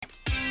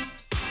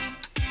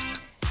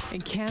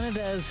And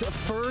Canada's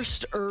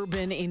first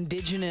urban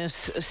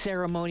Indigenous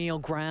ceremonial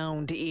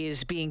ground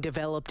is being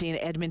developed in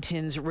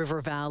Edmonton's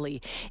River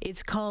Valley.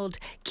 It's called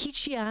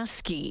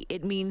Kichiaski.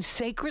 It means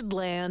sacred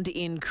land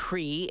in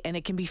Cree, and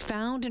it can be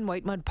found in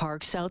Whitemud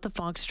Park, south of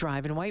Fox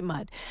Drive in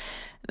Whitemud.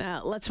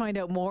 Now, let's find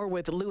out more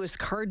with Lewis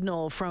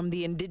Cardinal from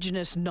the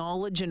Indigenous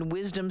Knowledge and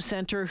Wisdom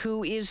Center,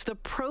 who is the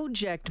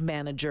project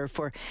manager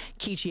for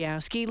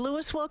Kichiaski.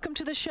 Lewis, welcome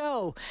to the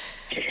show.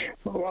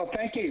 Well,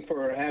 thank you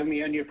for having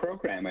me on your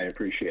program. I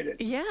appreciate it.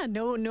 Yeah,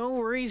 no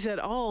worries at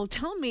all.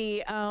 Tell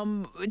me,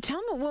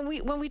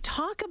 when we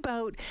talk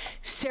about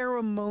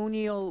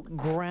ceremonial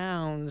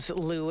grounds,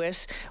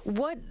 Lewis,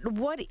 what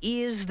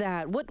is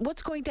that?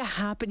 What's going to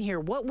happen here?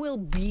 What will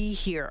be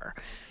here?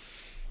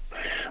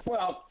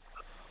 Well,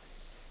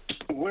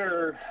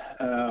 we're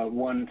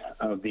one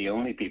of the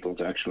only peoples,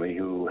 actually,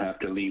 who have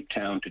to leave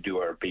town to do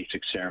our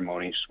basic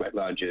ceremonies, sweat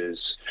lodges,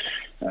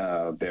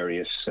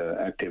 various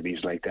activities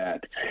like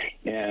that.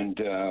 And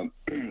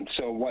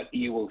so what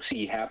you will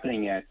see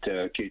happening at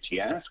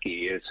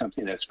Kichiaski is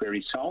something that's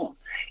very solemn.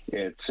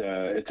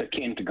 It's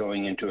akin to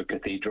going into a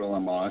cathedral, a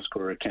mosque,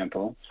 or a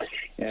temple.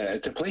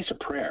 It's a place of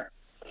prayer.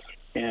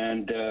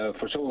 And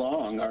for so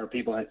long, our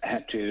people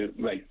had to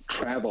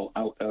travel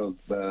out of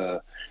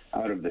the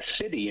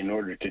city in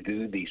order to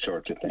do these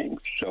sorts of things.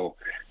 So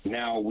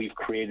now we've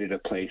created a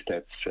place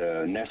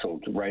that's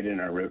nestled right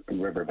in our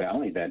river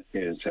valley that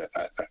is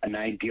an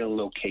ideal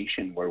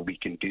location where we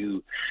can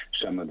do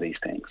some of these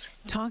things.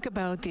 Talk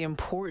about the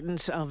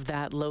importance of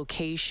that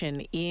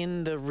location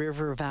in the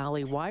river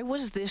valley. Why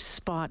was this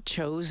spot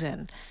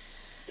chosen?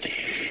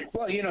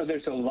 Well,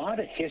 there's a lot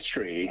of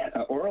history,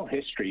 oral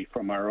history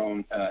from our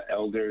own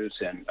elders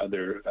and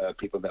other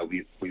people that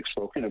we've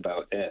spoken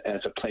about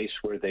as a place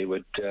where they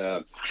would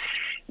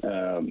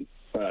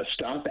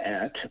stop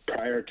at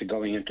prior to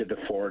going into the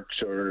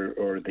forts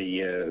or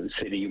the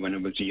city when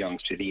it was a young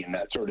city and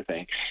that sort of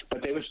thing.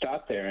 But they would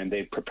stop there and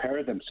they'd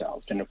prepare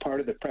themselves. And a part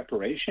of the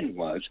preparation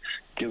was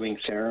doing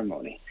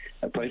ceremony,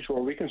 a place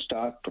where we can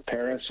stop,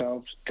 prepare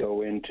ourselves,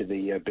 go into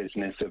the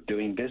business of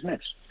doing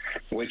business,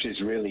 which is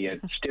really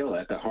still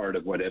at the heart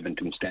of what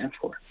Edmonton stands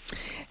for.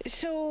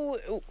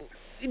 So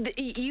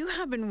you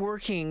have been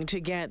working to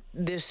get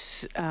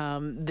these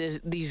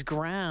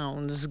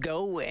grounds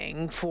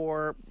going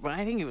for,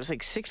 I think it was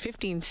like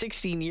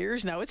 16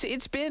 years now.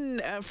 It's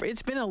been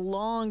a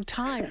long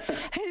time.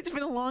 It's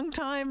been a long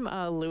time,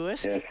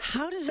 Lewis. Yes.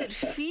 How does it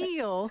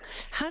feel?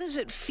 How does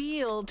it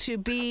feel to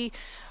be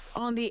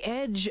on the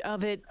edge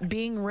of it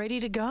being ready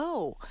to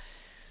go?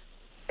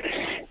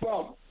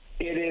 Well,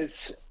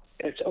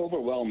 it's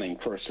overwhelming,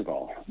 first of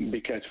all,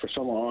 because for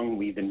so long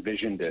we've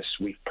envisioned this,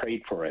 we've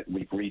prayed for it,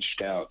 we've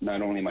reached out,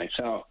 not only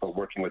myself, but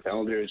working with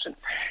elders and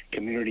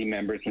community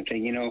members and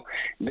saying,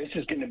 this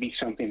is going to be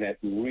something that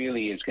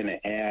really is going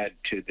to add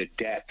to the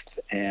depth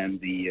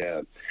and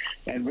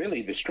and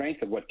really the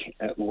strength of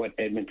what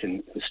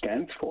Edmonton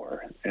stands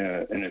for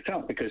in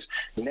itself. Because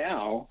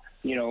now,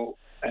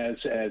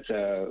 as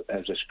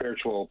a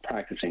spiritual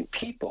practicing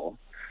people,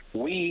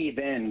 we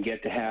then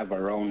get to have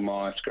our own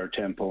mosque, our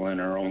temple,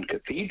 and our own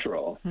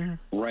cathedral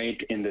right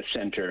in the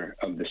center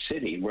of the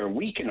city, where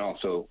we can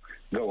also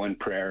go and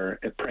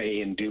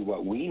pray and do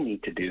what we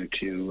need to do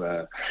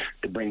to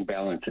bring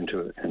balance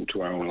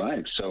into our own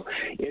lives. So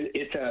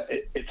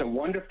it's a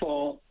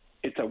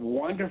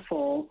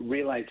wonderful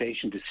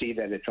realization to see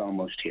that it's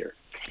almost here,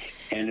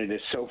 and it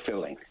is so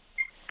filling.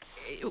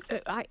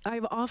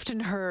 I've often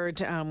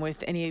heard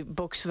with any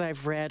books that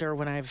I've read or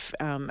when I've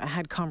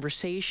had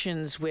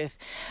conversations with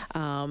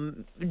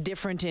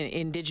different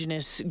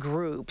Indigenous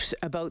groups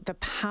about the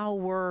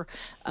power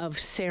of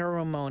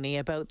ceremony,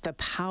 about the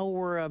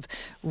power of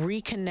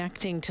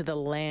reconnecting to the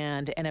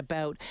land, and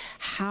about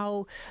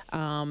how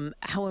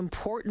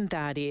important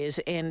that is,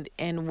 and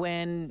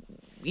when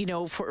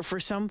for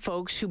some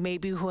folks who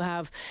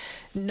have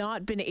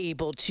not been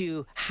able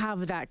to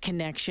have that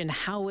connection,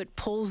 how it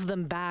pulls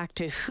them back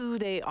to who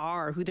they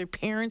are, who their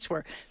parents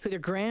were, who their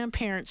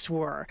grandparents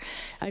were.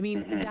 I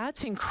mean,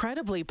 that's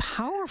incredibly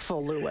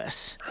powerful,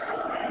 Lewis.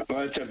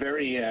 Well, it's a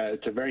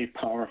very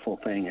powerful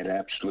thing. It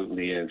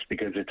absolutely is,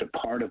 because it's a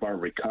part of our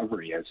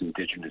recovery as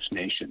Indigenous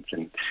nations.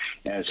 And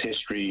as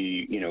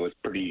history, is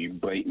pretty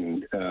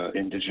blatant,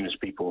 Indigenous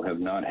people have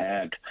not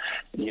had,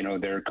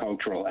 their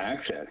cultural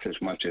access as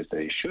much as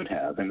they should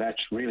have. And that's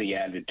really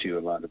added to a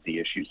lot of the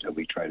issues that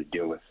we try to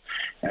deal with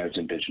as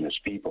Indigenous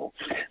people.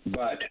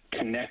 But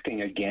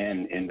connecting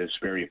again in this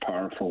very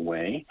powerful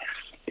way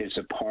is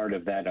a part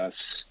of us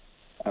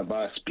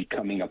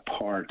becoming a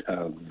part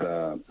of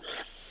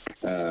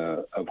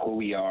who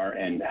we are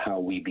and how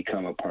we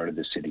become a part of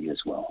the city as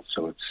well.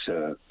 So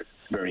it's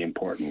very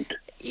important.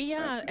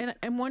 Yeah, and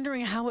I'm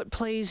wondering how it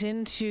plays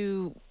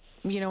into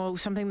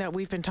something that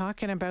we've been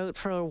talking about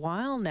for a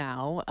while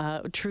now,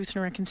 truth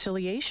and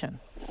reconciliation.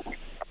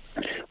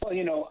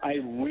 Well, I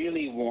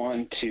really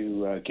want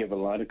to give a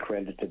lot of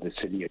credit to the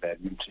city of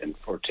Edmonton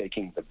for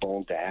taking the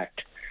bold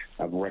act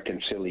of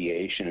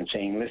reconciliation and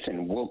saying,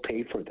 listen, we'll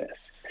pay for this.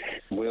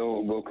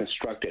 we'll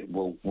construct it.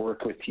 We'll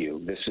work with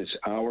you. This is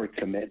our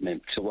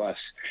commitment to us,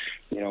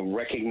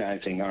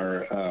 recognizing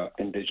our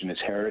Indigenous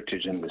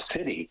heritage in the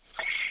city.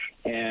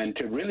 And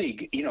to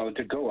really,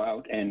 to go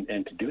out and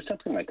to do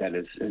something like that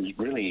is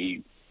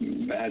really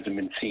hasn't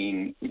been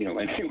seen,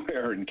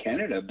 anywhere in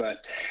Canada. But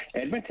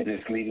Edmonton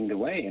is leading the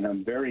way, and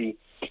I'm very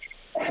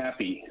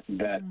happy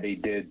that they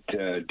did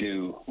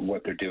do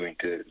what they're doing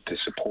to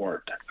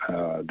support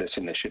this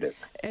initiative.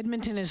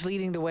 Edmonton is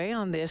leading the way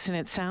on this, and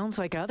it sounds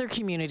like other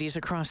communities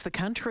across the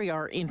country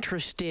are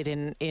interested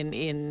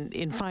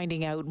in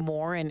finding out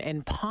more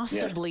and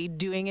possibly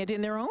doing it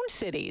in their own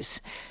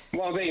cities.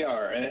 Well, they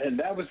are, and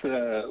that was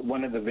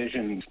one of the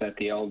visions that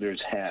the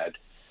elders had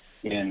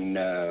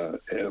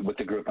with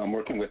the group I'm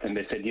working with, and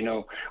they said,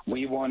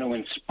 we want to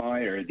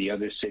inspire the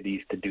other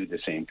cities to do the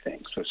same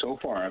thing. So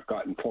far I've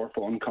gotten 4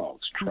 phone calls: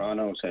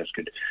 Toronto,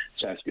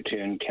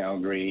 Saskatoon,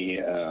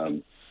 Calgary,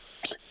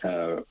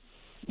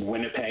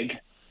 Winnipeg.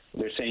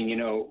 They're saying,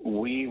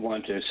 we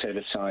want to set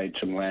aside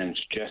some lands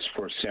just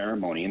for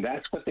ceremony, and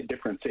that's what the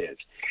difference is.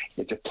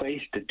 It's a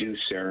place to do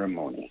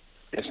ceremony.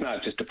 It's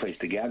not just a place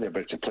to gather,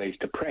 but it's a place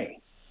to pray.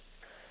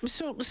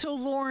 So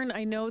Lauren,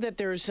 I know that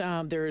there's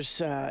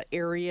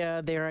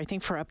area there, I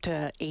think, for up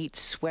to 8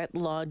 sweat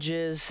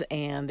lodges,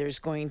 and there's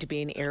going to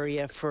be an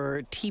area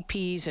for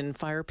teepees and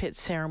fire pit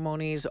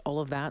ceremonies, all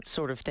of that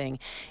sort of thing.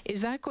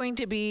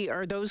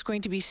 Are those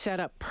going to be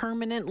set up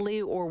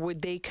permanently, or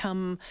would they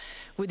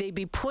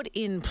be put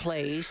in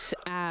place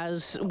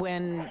as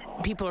when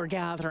people are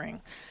gathering?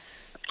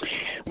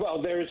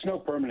 Well, there's no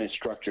permanent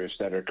structures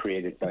that are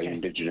created by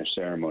Indigenous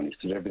ceremonies,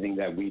 because everything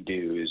that we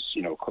do is,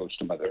 close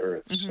to Mother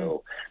Earth.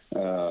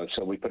 Mm-hmm.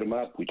 So we put them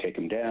up, we take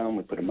them down.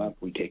 We put them up,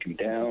 we take them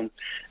down.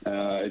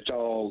 It's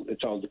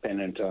all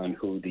dependent on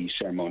who the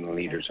ceremonial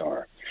leaders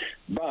are.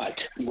 But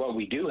what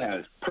we do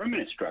have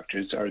permanent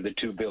structures are the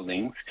 2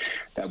 buildings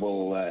that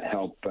will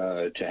help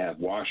to have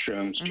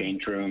washrooms,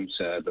 change rooms,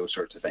 those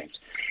sorts of things.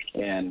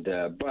 And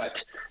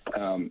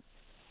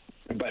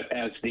But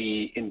as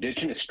the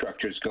Indigenous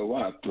structures go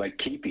up, like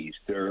teepees,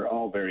 they're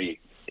all very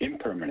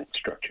impermanent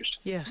structures.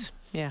 Yes,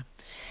 yeah.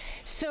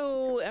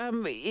 So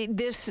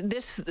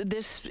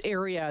this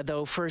area,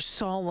 though, for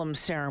solemn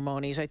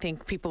ceremonies, I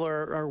think people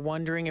are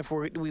wondering if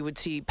we would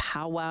see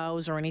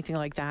powwows or anything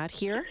like that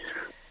here.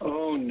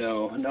 Oh,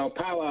 no,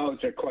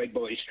 powwows are quite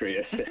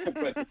boisterous.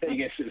 But the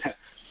thing is that,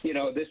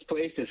 this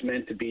place is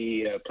meant to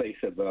be a place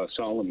of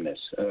solemnness,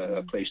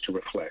 a place to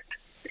reflect.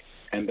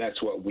 And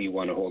that's what we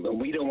want to hold on.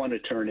 We don't want to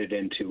turn it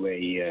into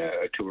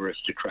a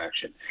tourist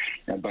attraction.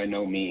 By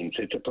no means.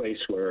 It's a place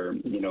where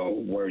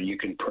you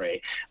can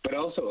pray, but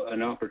also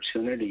an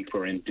opportunity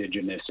for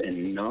Indigenous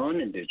and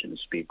non-Indigenous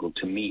people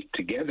to meet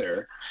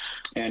together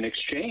and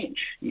exchange,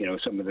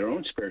 some of their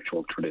own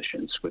spiritual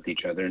traditions with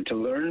each other and to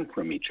learn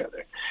from each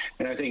other.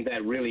 And I think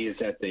that really is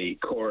at the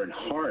core and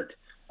heart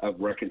of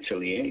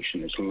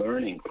reconciliation, is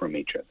learning from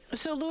each other.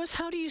 So, Louis,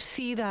 how do you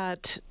see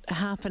that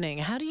happening?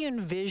 How do you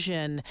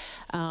envision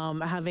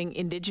having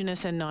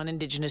Indigenous and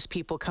non-Indigenous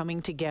people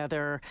coming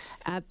together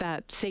at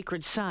that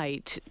sacred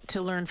site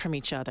to learn from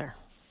each other?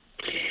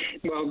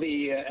 Well,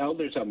 the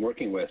elders I'm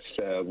working with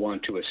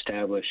want to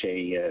establish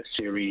a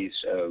series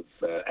of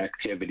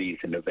activities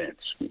and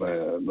events.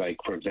 Like,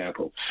 for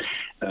example,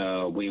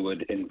 we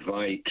would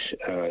invite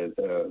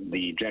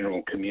the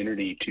general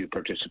community to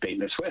participate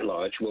in a sweat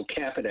lodge. We'll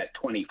cap it at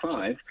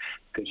 25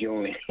 because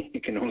you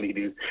can only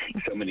do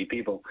so many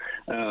people.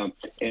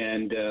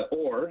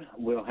 Or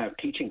we'll have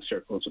teaching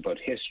circles about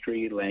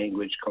history,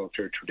 language,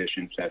 culture,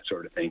 traditions, that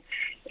sort of thing,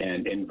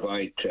 and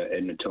invite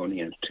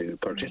Edmontonians to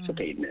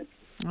participate in it.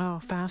 Oh,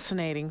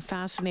 fascinating,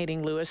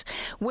 Louis.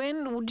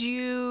 When do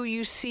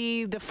you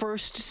see the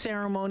first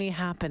ceremony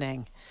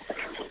happening?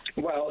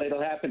 Well,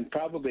 it'll happen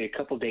probably a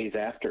couple days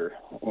after,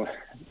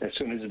 as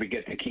soon as we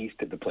get the keys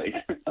to the place.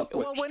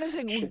 Well, when is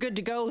it good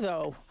to go,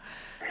 though?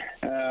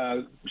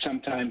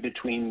 Sometime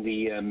between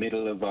the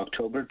middle of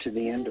October to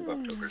the end of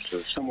October,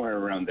 so somewhere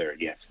around there,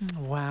 yes.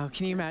 Wow.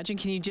 Can you imagine?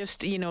 Can you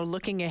just,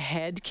 looking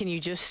ahead, can you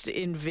just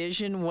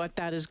envision what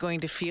that is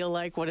going to feel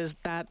like? What is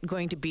that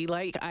going to be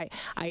like?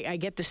 I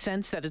get the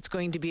sense that it's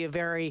going to be a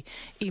very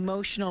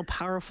emotional,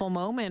 powerful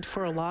moment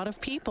for a lot of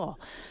people.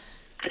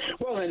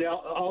 Well, it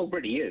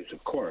already is,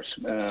 of course.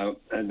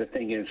 And the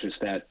thing is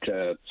that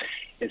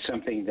it's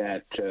something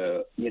that,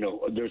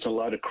 there's a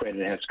lot of credit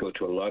that has to go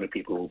to a lot of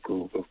people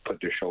who've put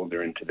their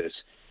shoulder into this.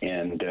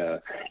 And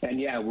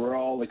yeah, we're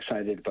all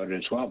excited about it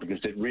as well,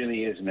 because it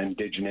really is an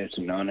Indigenous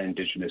and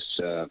non-Indigenous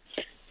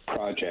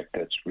project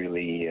that's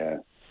really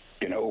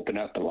going to open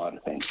up a lot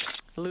of things.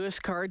 Louis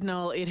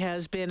Cardinal, it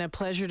has been a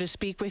pleasure to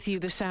speak with you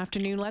this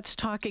afternoon. Let's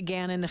talk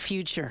again in the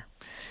future.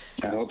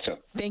 I hope so.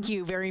 Thank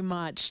you very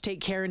much.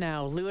 Take care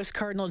now. Lewis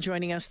Cardinal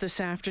joining us this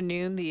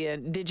afternoon, the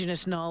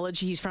Indigenous Knowledge.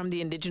 He's from the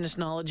Indigenous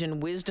Knowledge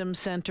and Wisdom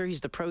Center.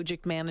 He's the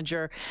project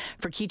manager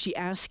for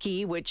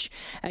Kichi-Aski, which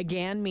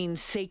again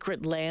means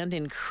sacred land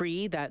in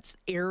Cree. That's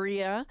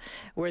area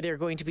where they're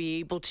going to be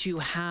able to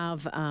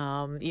have,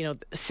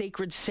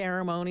 sacred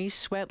ceremonies,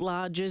 sweat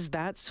lodges,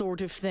 that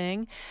sort of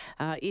thing,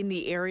 in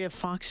the area of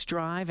Fox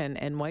Drive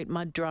and White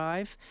Mud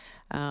Drive.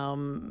 A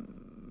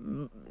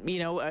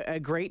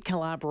great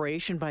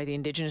collaboration by the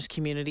Indigenous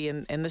community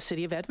and the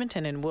city of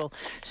Edmonton, and we'll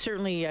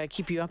certainly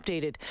keep you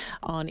updated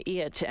on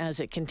it as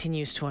it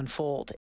continues to unfold.